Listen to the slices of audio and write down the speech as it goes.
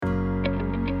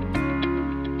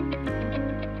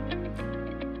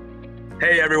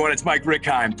Hey everyone, it's Mike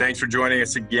Rickheim. Thanks for joining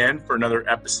us again for another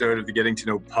episode of the Getting to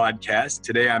Know podcast.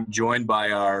 Today I'm joined by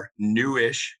our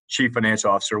newish Chief Financial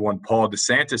Officer, Paul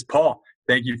DeSantis. Paul,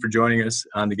 thank you for joining us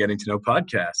on the Getting to Know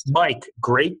podcast. Mike,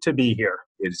 great to be here.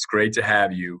 It's great to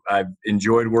have you. I've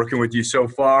enjoyed working with you so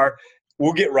far.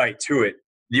 We'll get right to it.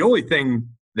 The only thing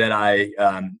that I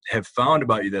have found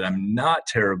about you that I'm not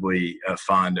terribly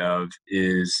fond of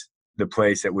is the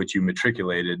place at which you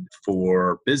matriculated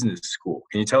for business school.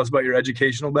 Can you tell us about your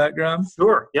educational background?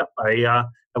 Sure. Yep. I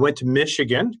went to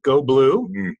Michigan, go blue,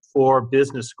 for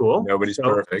business school. Nobody's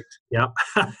perfect. Yeah.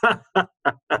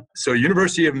 So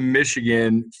University of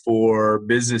Michigan for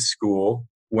business school,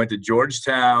 went to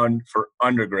Georgetown for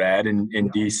undergrad in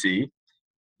DC.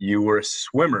 You were a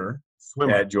swimmer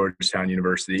at Georgetown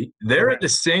University. They're at the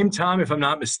same time, if I'm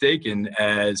not mistaken,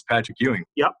 as Patrick Ewing.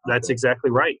 Yep, that's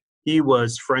exactly right. He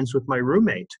was friends with my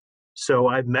roommate, so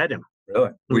I've met him.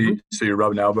 Really? So you're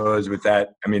rubbing elbows with that?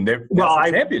 I mean, I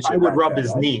would rub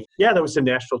his knee. Yeah, that was the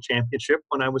national championship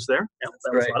when I was there. Yeah,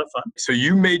 that was a lot of fun. So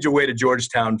you made your way to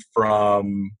Georgetown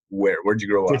from where? Where'd you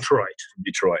grow up?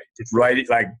 Detroit. Right,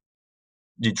 like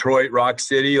Detroit, Rock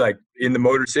City, like in the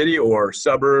Motor City or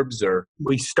suburbs or?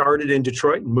 We started in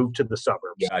Detroit and moved to the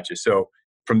suburbs. Gotcha. So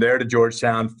from there to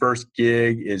Georgetown, first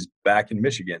gig is back in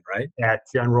Michigan, right? At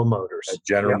General Motors.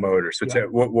 Motors. So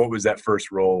what was that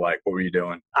first role like? What were you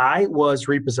doing? I was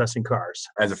repossessing cars.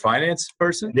 As a finance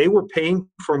person? They were paying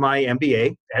for my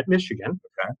MBA at Michigan,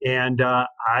 and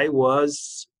I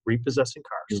was repossessing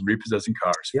cars.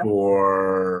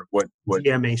 For what?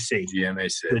 GMAC.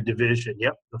 GMAC. The division,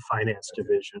 the finance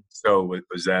division. So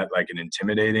was that like an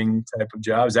intimidating type of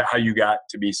job? Is that how you got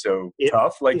to be so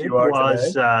tough like you are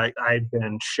today? I've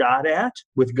been shot at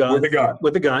with guns.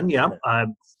 With a gun, yeah.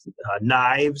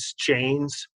 Knives,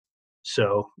 chains.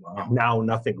 So now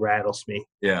nothing rattles me.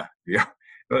 Yeah.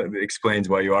 It explains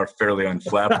why you are fairly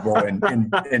unflappable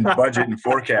in budget and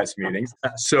forecast meetings.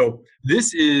 So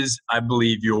this is, I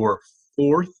believe, your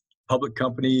fourth public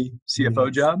company CFO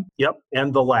job? Yep,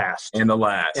 and the last. And the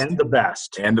last. And the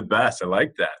best. And the best. I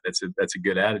like that. That's a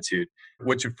good attitude.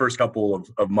 What's your first couple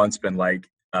of months been like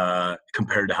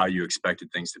compared to how you expected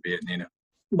things to be at Neenah?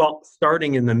 Well,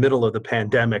 starting in the middle of the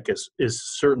pandemic is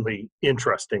certainly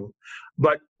interesting.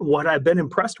 But what I've been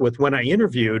impressed with when I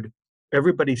interviewed,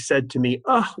 everybody said to me,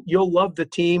 "Oh, you'll love the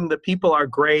team. The people are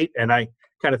great." And I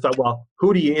kind of thought, well,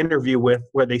 who do you interview with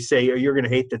where they say, "Oh, you're going to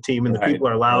hate the team and the people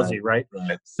are lousy," right?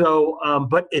 So,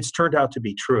 but it's turned out to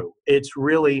be true. It's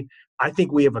really, I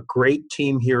think we have a great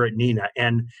team here at Neenah.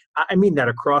 And I mean that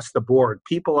across the board.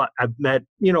 People I've met,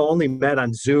 only met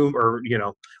on Zoom or,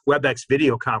 WebEx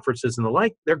video conferences and the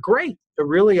like, they're great. They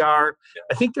really are. Yeah.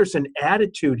 I think there's an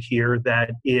attitude here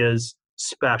that is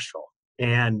special.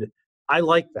 And I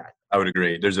like that. I would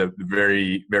agree. There's a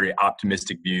very, very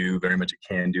optimistic view, very much a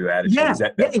can-do attitude. Yeah,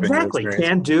 exactly.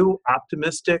 Can-do,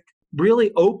 optimistic,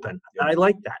 really open. Yeah. I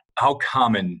like that. How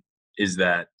common is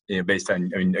that, based on,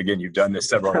 again, you've done this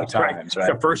several times, right?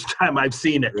 It's the first time I've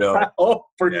seen it. Really? Oh,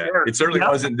 for sure. It certainly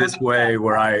wasn't this way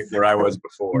where I was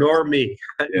before. Nor me.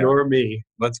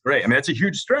 That's great. That's a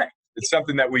huge strength. It's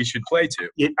something that we should play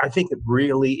to. I think it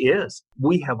really is.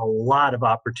 We have a lot of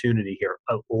opportunity here,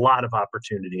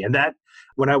 And that,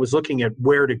 when I was looking at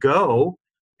where to go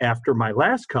after my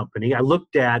last company, I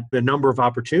looked at the number of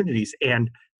opportunities. And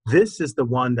this is the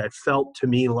one that felt to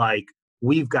me like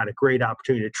we've got a great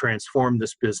opportunity to transform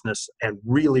this business and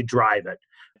really drive it.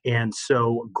 And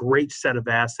so great set of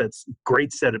assets,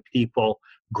 great set of people,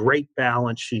 great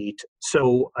balance sheet.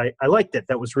 So I liked it.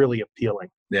 That was really appealing.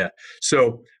 Yeah.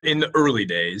 So in the early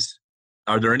days,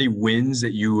 are there any wins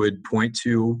that you would point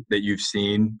to that you've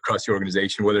seen across the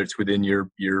organization, whether it's within your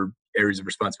areas of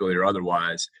responsibility or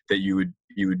otherwise, that you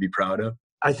would be proud of?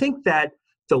 I think that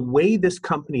the way this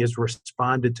company has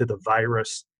responded to the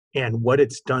virus and what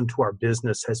it's done to our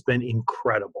business has been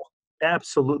incredible.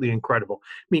 Absolutely incredible.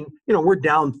 We're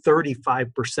down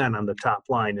 35% on the top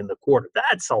line in the quarter.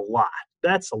 That's a lot.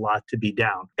 That's a lot to be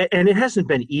down. And it hasn't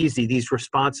been easy. These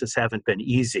responses haven't been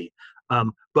easy.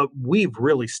 But we've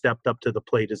really stepped up to the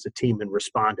plate as a team and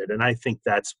responded. And I think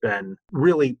that's been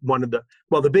really one of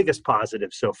the biggest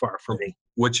positives so far for me.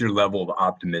 What's your level of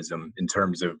optimism in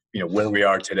terms of, where we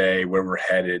are today, where we're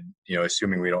headed,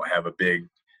 assuming we don't have a big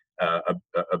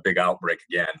outbreak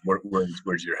again?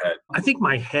 Where's your head? I think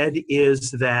my head is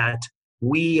that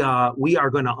we are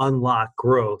going to unlock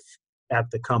growth at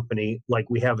the company like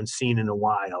we haven't seen in a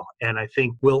while. And I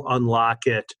think we'll unlock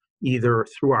it either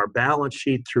through our balance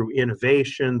sheet, through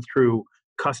innovation, through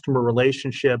customer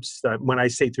relationships. When I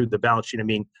say through the balance sheet, I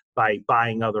mean by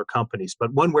buying other companies.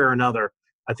 But one way or another,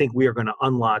 I think we are going to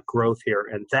unlock growth here.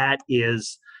 And that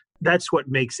is that's what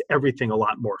makes everything a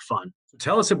lot more fun.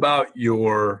 Tell us about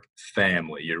your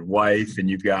family, your wife, and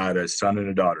you've got a son and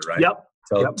a daughter, right? Yep.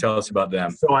 Tell us about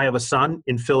them. So I have a son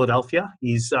in Philadelphia.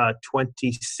 He's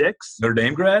 26. Notre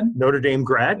Dame grad? Notre Dame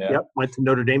grad. Yeah. Yep. Went to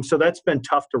Notre Dame. So that's been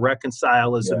tough to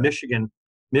reconcile as a Michigan.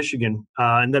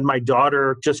 And then my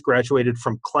daughter just graduated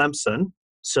from Clemson.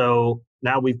 So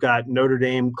now we've got Notre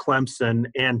Dame, Clemson,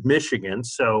 and Michigan.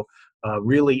 So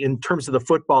really, in terms of the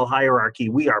football hierarchy,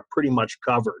 we are pretty much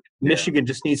covered. Yeah. Michigan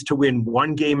just needs to win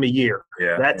one game a year.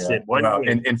 Yeah, That's it. One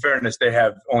game. In fairness, they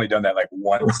have only done that like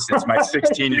once since my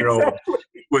 16-year-old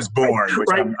was born, which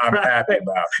I'm happy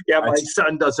about. Yeah, my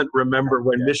son doesn't remember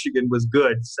when Michigan was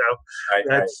good. So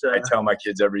I tell my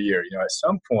kids every year, at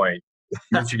some point,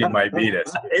 Michigan might beat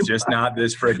us. It's just not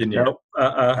this freaking year. Nope.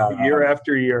 Year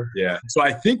after year. Yeah. So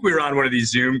I think we were on one of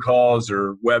these Zoom calls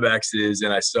or WebExes,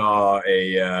 and I saw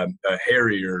a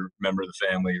Harrier member of the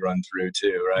family run through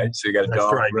too, right? So you got a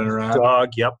dog running around? Dog,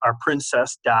 yep. Our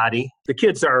princess, Dottie. The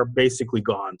kids are basically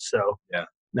gone, so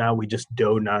now we just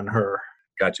dote on her.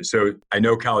 Gotcha. So I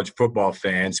know college football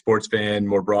fan, sports fan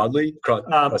more broadly.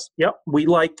 Yep. We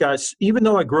like, even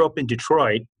though I grew up in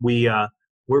Detroit,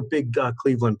 we're big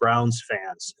Cleveland Browns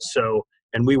fans. So,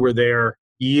 and we were there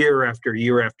year after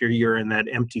year after year in that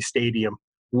empty stadium,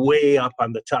 way up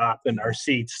on the top in our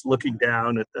seats, looking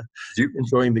down at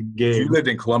enjoying the game. You lived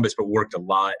in Columbus, but worked a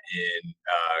lot in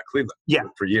Cleveland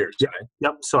for years, right?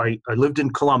 Yep. So I lived in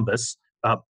Columbus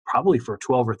probably for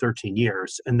 12 or 13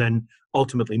 years, and then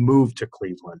ultimately moved to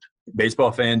Cleveland.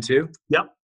 Baseball fan too?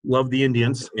 Yep. Love the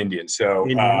Indians. So,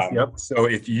 So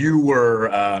if you were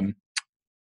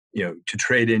to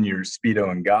trade in your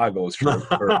Speedo and goggles for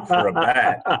a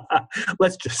bat.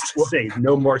 Let's just say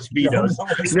no more Speedos.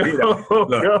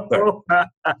 No.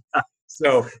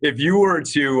 So if you were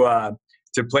to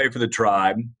play for the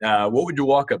Tribe, what would your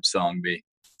walk-up song be?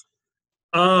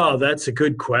 Oh, that's a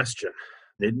good question.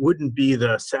 It wouldn't be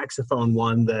the saxophone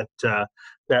one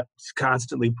that's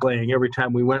constantly playing every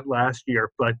time we went last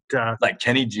year, but like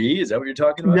Kenny G, is that what you're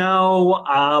talking about?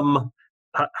 No,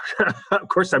 of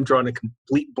course, I'm drawing a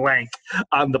complete blank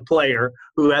on the player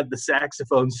who had the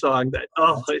saxophone song that,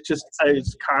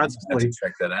 it's constantly.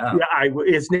 Check that out. Yeah,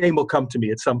 his name will come to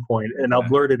me at some point, and I'll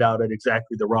blurt it out at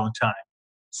exactly the wrong time.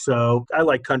 So I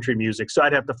like country music, so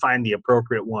I'd have to find the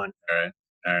appropriate one.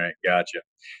 All right, gotcha.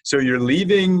 So you're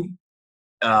leaving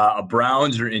a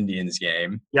Browns or Indians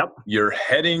game. Yep. You're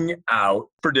heading out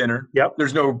for dinner. Yep.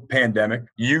 There's no pandemic.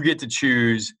 You get to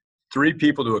choose 3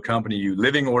 people to accompany you,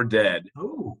 living or dead,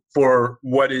 for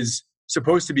what is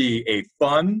supposed to be a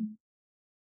fun,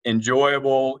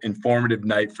 enjoyable, informative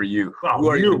night for you. Who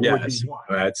are you? Yes,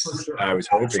 I was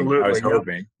hoping. Absolutely. I was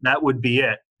hoping that would be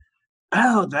it.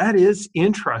 Oh, that is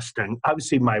interesting.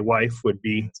 Obviously, my wife would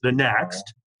be the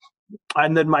next,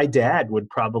 and then my dad would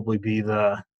probably be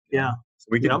the So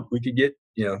we could get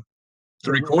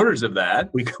 3/4 of that.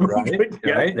 We could,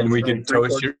 right? And we could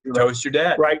toast your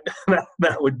dad. Right.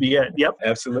 That would be it. Yep.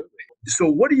 Absolutely. So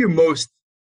what are you most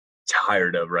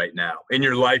tired of right now in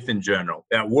your life in general,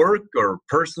 at work or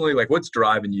personally? Like, what's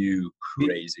driving you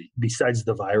crazy? Besides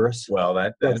the virus? Well,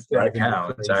 that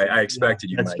counts. I expected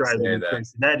you might say that.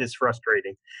 Crazy. That is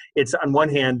frustrating. It's on one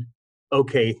hand,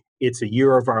 okay, it's a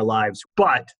year of our lives,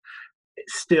 but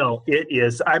still it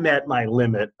is. I'm at my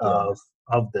limit of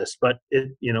this, but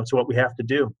it's what we have to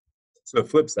do. So the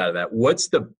flip side of that, what's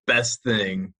the best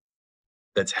thing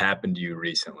that's happened to you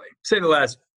recently? Say the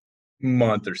last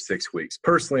month or 6 weeks,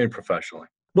 personally and professionally.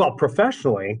 Well,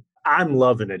 professionally, I'm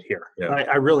loving it here. Yeah.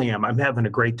 I really am. I'm having a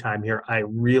great time here. I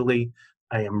am really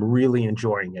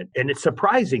enjoying it. And it's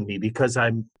surprising me because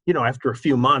I'm, after a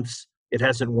few months, it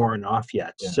hasn't worn off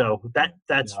yet. Yeah. So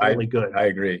that's really good. I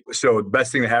agree. So the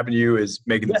best thing that happened to you is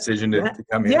making the decision to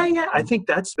come here? Yeah. I think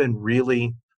that's been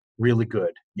really, really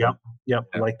good. Yep.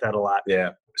 I like that a lot. Yeah.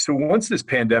 So once this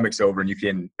pandemic's over and you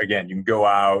can go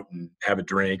out and have a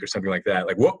drink or something like that,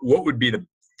 like what would be the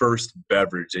first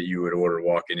beverage that you would order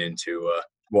walking into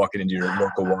your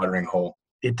local watering hole?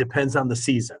 It depends on the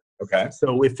season. Okay.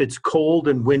 So if it's cold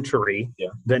and wintry,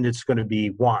 then it's going to be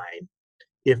wine.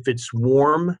 If it's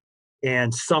warm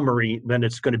and summery, then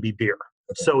it's going to be beer.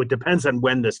 Okay. So it depends on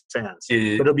when this ends. But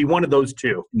it'll be one of those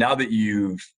two. Now that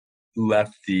you've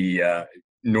left the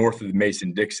north of the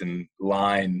Mason-Dixon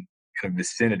line kind of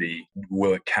vicinity,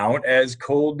 will it count as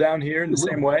cold down here in the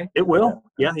same way? It will.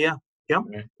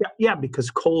 Yeah, because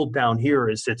cold down here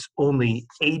it's only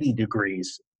 80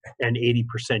 degrees and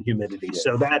 80% humidity. Yeah.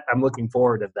 So that I'm looking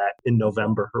forward to that in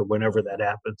November or whenever that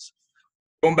happens.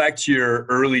 Going back to your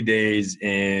early days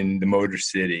in the Motor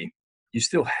City, you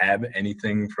still have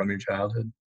anything from your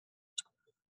childhood?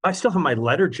 I still have my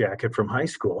letter jacket from high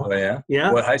school. Oh, yeah?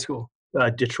 Yeah. What high school?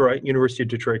 Detroit, University of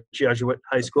Detroit, Jesuit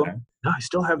High School. Okay. No, I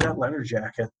still have that letter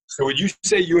jacket. So would you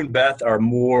say you and Beth are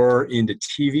more into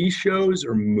TV shows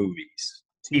or movies?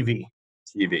 TV.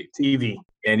 TV.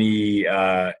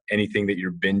 Anything that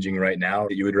you're binging right now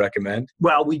that you would recommend?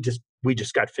 Well, we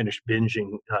just got finished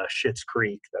binging Schitt's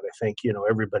Creek that I think,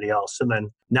 everybody else. And then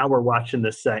now we're watching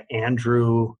this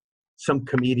Andrew, some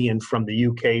comedian from the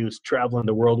UK who's traveling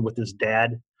the world with his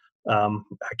dad. I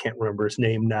can't remember his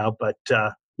name now, but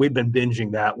we've been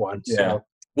binging that one. Yeah. So.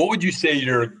 What would you say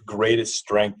your greatest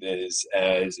strength is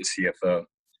as a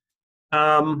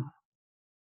CFO?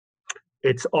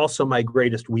 It's also my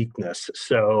greatest weakness.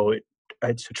 So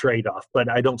it's a trade-off, but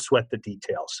I don't sweat the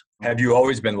details. Have you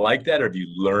always been like that, or have you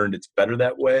learned it's better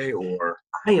that way? Or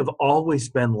I have always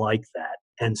been like that.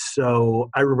 And so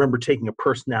I remember taking a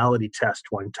personality test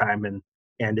one time and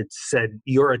it said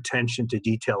your attention to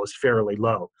detail is fairly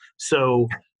low. So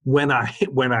when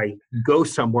I go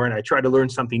somewhere and I try to learn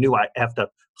something new, I have to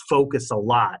focus a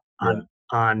lot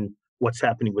on what's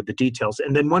happening with the details.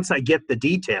 And then once I get the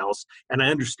details and I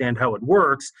understand how it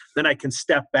works, then I can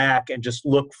step back and just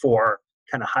look for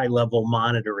kind of high-level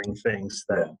monitoring things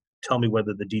that tell me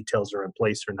whether the details are in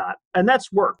place or not. And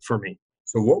that's worked for me.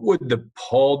 So what would the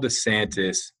Paul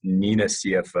DeSantis Neenah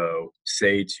CFO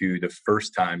say to the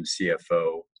first-time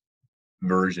CFO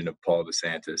version of Paul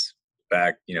DeSantis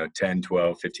back, 10,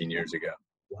 12, 15 years ago?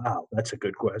 Wow, that's a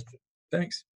good question.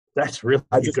 Thanks. That's really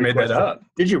I just made that up.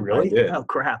 Did you really? I did. Oh,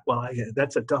 crap. Well,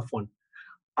 that's a tough one.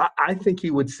 I think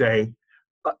he would say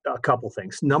a couple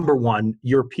things. Number one,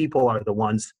 your people are the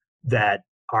ones that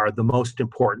are the most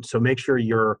important. So make sure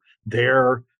you're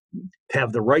there,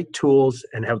 have the right tools,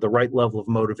 and have the right level of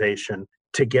motivation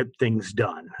to get things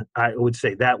done. I would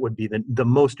say that would be the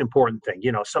most important thing.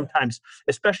 Sometimes,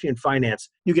 especially in finance,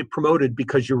 you get promoted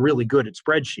because you're really good at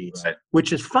spreadsheets,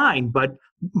 which is fine. But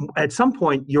at some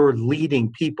point, you're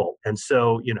leading people. And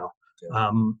so,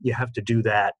 you have to do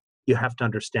that. You have to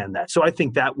understand that. So I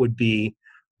think that would be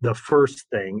the first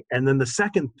thing. And then the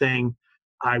second thing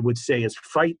I would say is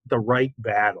fight the right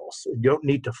battles. You don't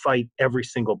need to fight every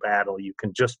single battle. You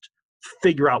can just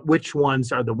figure out which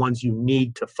ones are the ones you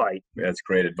need to fight. That's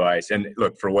great advice. And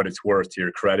look, for what it's worth, to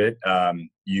your credit,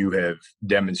 you have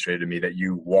demonstrated to me that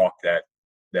you walk that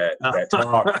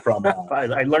talk from.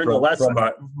 I learned the lesson.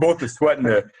 From, both the sweating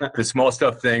the small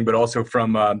stuff thing, but also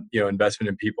from investment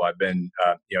in people. I've been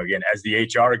again, as the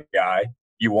HR guy,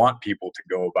 you want people to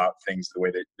go about things the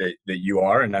way that you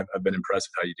are, and I've been impressed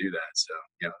with how you do that. So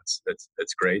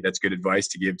that's great. That's good advice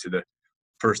to give to the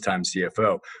first time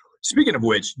CFO. Speaking of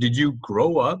which, did you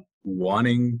grow up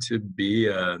wanting to be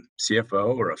a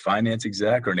CFO or a finance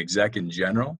exec or an exec in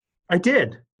general? I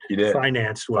did. You did?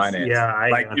 Finance. Yeah.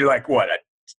 You're like what, a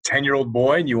 10-year-old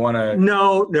boy and you want to?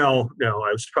 No.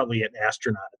 I was probably an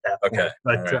astronaut at that point. Okay.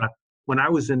 But when I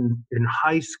was in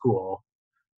high school,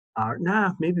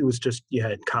 maybe it was just,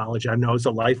 in college. I know I was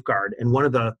a lifeguard. And one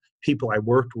of the people I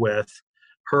worked with,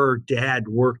 her dad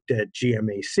worked at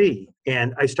GMAC.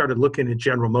 And I started looking at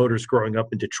General Motors growing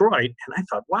up in Detroit. And I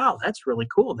thought, wow, that's really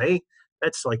cool.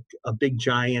 That's like a big,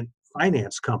 giant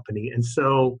finance company. And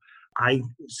so I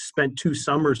spent 2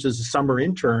 summers as a summer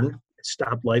intern.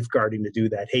 Stopped lifeguarding to do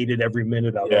that. Hated every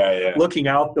minute of it. Looking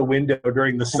out the window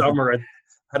during the summer at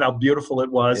how beautiful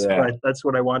it was. Yeah. But that's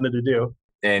what I wanted to do.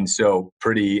 And so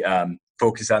pretty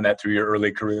focused on that through your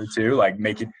early career too, like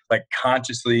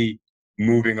consciously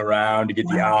moving around to get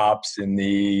the ops and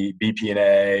the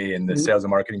BP&A and the sales and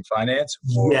marketing finance?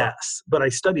 Or? Yes, but I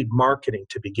studied marketing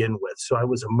to begin with. So I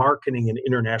was a marketing and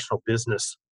international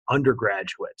business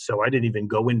undergraduate. So I didn't even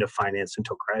go into finance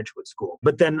until graduate school.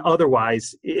 But then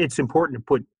otherwise, it's important to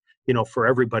put, for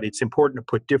everybody, it's important to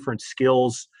put different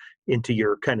skills into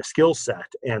your kind of skill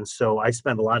set. And so I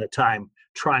spent a lot of time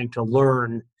trying to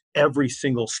learn every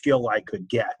single skill I could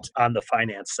get on the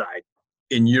finance side.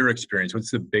 In your experience,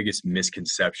 what's the biggest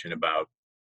misconception about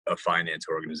a finance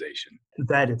organization?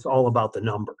 That it's all about the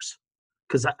numbers.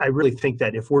 Because I really think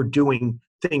that if we're doing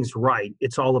things right,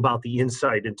 it's all about the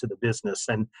insight into the business,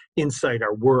 and insight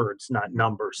are words, not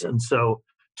numbers. And so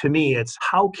to me, it's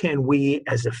how can we,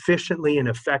 as efficiently and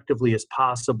effectively as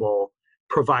possible,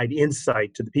 provide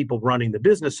insight to the people running the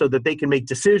business so that they can make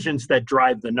decisions that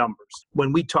drive the numbers.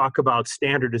 When we talk about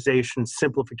standardization,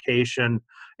 simplification,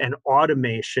 and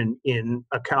automation in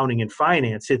accounting and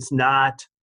finance, it's not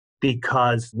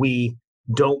because we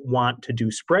don't want to do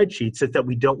spreadsheets, it's that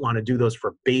we don't want to do those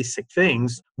for basic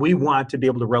things. We want to be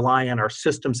able to rely on our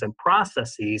systems and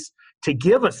processes to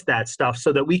give us that stuff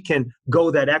so that we can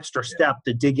go that extra step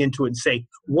to dig into it and say,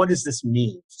 what does this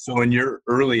mean? So in your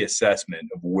early assessment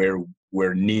of where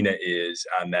where Neenah is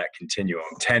on that continuum,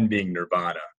 10 being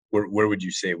nirvana, where would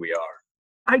you say we are?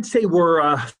 I'd say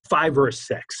we're 5 or 6.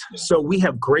 Yeah. So we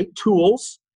have great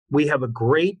tools. We have a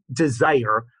great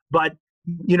desire, but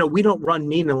we don't run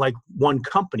Neenah like one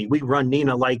company. We run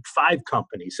Neenah like 5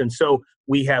 companies. And so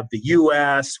we have the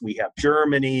US, we have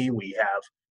Germany, we have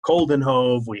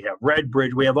Coldenhove, we have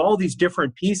Redbridge, we have all these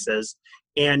different pieces.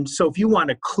 And so if you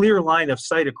want a clear line of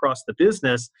sight across the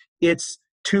business, it's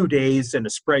 2 days and a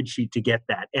spreadsheet to get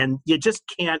that. And you just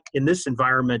can't, in this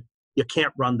environment, you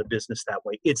can't run the business that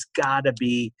way. It's got to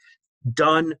be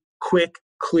done quick,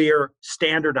 clear,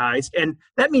 standardized. And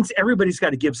that means everybody's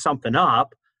got to give something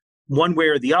up one way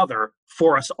or the other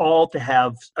for us all to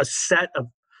have a set of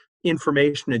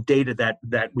information and data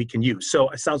that we can use. So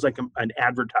it sounds like an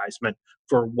advertisement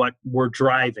for what we're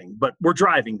driving, but we're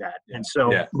driving that. And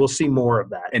so we'll see more of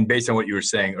that. And based on what you were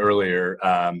saying earlier,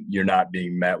 you're not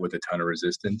being met with a ton of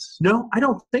resistance? No, I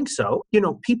don't think so.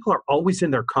 People are always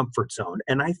in their comfort zone.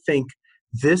 And I think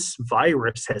this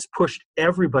virus has pushed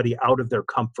everybody out of their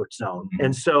comfort zone. Mm-hmm.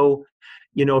 And so,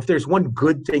 if there's one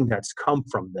good thing that's come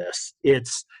from this,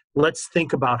 it's let's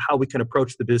think about how we can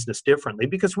approach the business differently,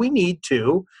 because we need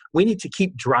to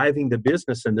keep driving the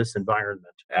business in this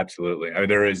environment. Absolutely. I mean,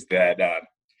 there is that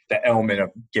element of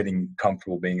getting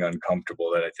comfortable being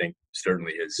uncomfortable that I think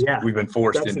certainly is. Yeah, we've been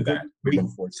forced into that.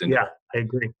 Yeah, I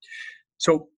agree.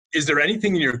 So is there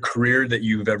anything in your career that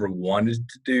you've ever wanted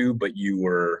to do, but you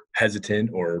were hesitant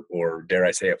or dare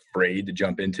I say afraid to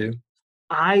jump into?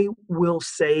 I will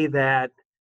say that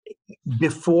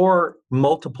before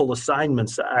multiple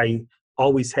assignments, I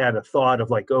always had a thought of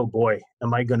like, oh boy,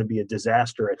 am I going to be a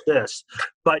disaster at this?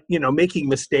 But, making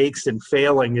mistakes and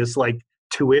failing is like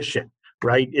tuition,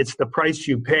 right? It's the price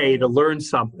you pay to learn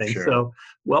something. Sure. So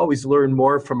we always learn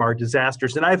more from our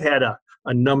disasters. And I've had a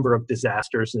number of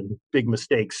disasters and big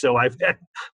mistakes. So I've had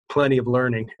plenty of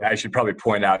learning. I should probably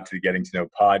point out to the Getting to Know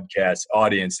podcast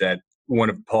audience that one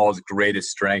of Paul's greatest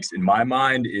strengths in my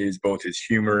mind is both his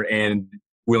humor and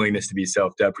willingness to be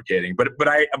self-deprecating. But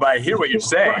I hear what you're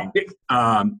saying.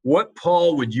 What,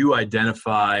 Paul, would you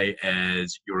identify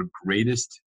as your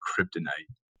greatest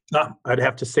kryptonite? I'd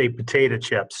have to say potato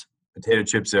chips. Potato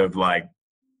chips of like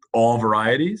all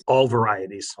varieties? All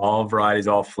varieties. All varieties,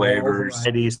 all flavors. All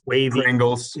varieties. Wavy,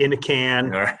 Pringles. In a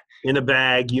can, in a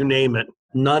bag, you name it.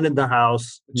 None in the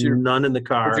house, none in the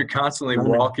car. If you're constantly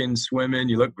walking, swimming,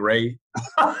 you look great.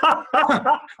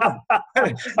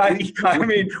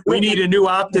 We need a new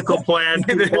optical plan.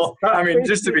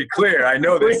 Just to be clear, I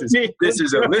know this is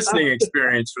a listening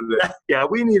experience for this. Yeah,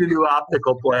 we need a new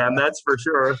optical plan, that's for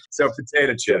sure. So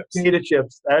potato chips. Potato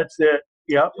chips, that's it.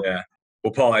 Yep. Yeah.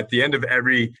 Well, Paul, at the end of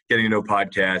every Getting to Know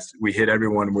podcast, we hit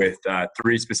everyone with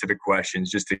 3 specific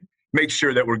questions just to make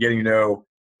sure that we're getting to know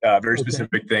very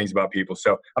specific things about people.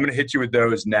 So I'm going to hit you with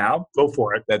those now. Go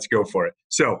for it. Let's go for it.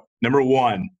 So number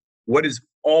 1, what is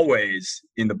always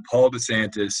in the Paul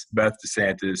DeSantis, Beth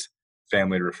DeSantis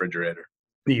family refrigerator?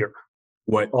 Beer.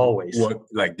 What? Always. What,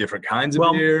 like different kinds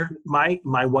of beer? My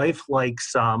wife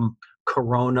likes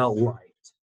Corona Light.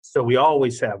 So we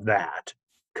always have that.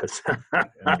 Because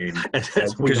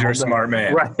you're a smart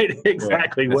man. Right,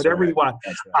 exactly. Yeah, whatever you want.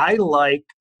 Right. I like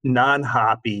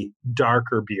non-hoppy,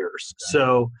 darker beers. Okay.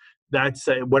 So that's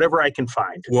whatever I can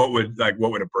find. What would a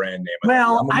brand name?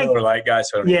 Well, I'm a Miller Lite guy,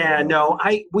 so we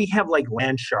have like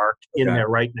Landshark in there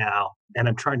right now, and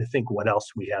I'm trying to think what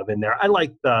else we have in there. I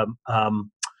like the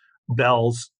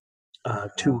Bell's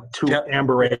two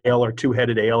amber ale or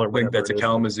 2-headed ale or whatever. I think that's a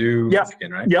Kalamazoo. Yeah,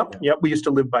 Mexican, right? Yep. We used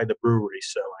to live by the brewery,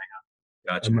 so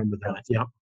gotcha. I remember that. Yep.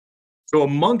 So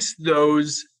amongst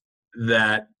those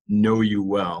that know you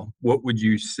well, what would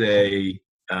you say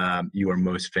you are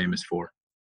most famous for?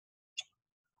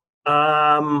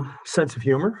 Sense of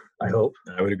humor, I hope.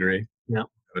 I would agree. Yeah.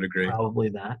 I would agree. Probably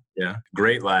that. Yeah.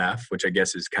 Great laugh, which I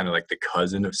guess is kind of like the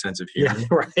cousin of sense of humor. Yeah,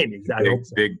 right. Exactly.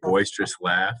 Big boistrous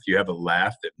laugh. You have a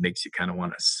laugh that makes you kind of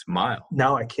want to smile.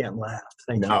 Now I can't laugh.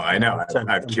 Thank you. No, I know.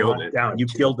 I've killed it. You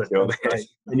killed it. Right.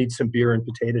 I need some beer and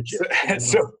potato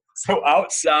chips. So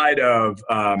outside of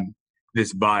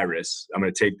this virus, I'm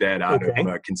going to take that out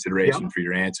of consideration for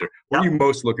your answer. What are you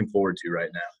most looking forward to right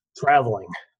now? Traveling.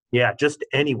 Yeah, just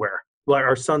anywhere. Well,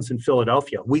 our son's in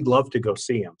Philadelphia. We'd love to go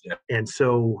see him. Yeah. And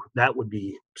so that would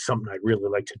be something I'd really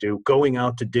like to do. Going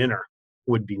out to dinner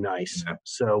would be nice. Yeah.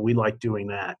 So we like doing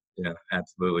that. Yeah,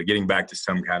 absolutely. Getting back to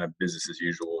some kind of business as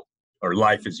usual or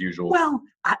life as usual. Well,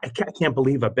 I can't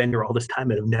believe I've been here all this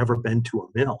time and have never been to a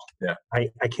mill. Yeah.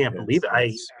 I can't believe it.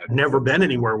 I've never been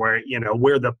anywhere where,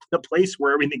 where the place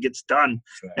where everything gets done.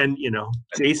 Right. And,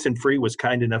 Jason Free was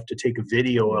kind enough to take a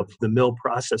video of the mill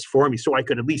process for me so I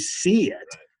could at least see it.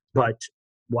 Right. But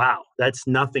wow, that's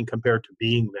nothing compared to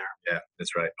being there. Yeah,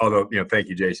 that's right. Although, thank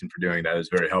you, Jason, for doing that. It was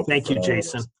very helpful. Thank you,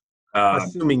 Jason.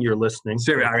 Assuming you're listening.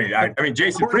 I mean,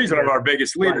 Jason Free's one of our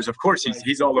biggest leaders. Of course,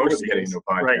 he's all over the Getting to Know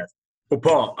podcast. Right. Well,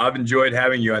 Paul, I've enjoyed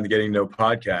having you on the Getting to Know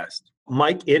podcast.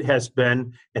 Mike, it has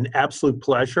been an absolute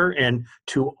pleasure. And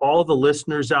to all the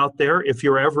listeners out there, if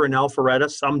you're ever in Alpharetta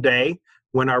someday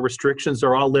when our restrictions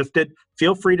are all lifted,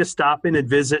 feel free to stop in and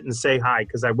visit and say hi,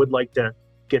 because I would like to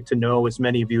get to know as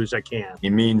many of you as I can. He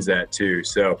means that too.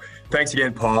 So thanks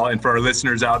again, Paul. And for our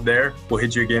listeners out there, we'll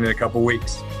hit you again in a couple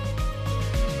weeks.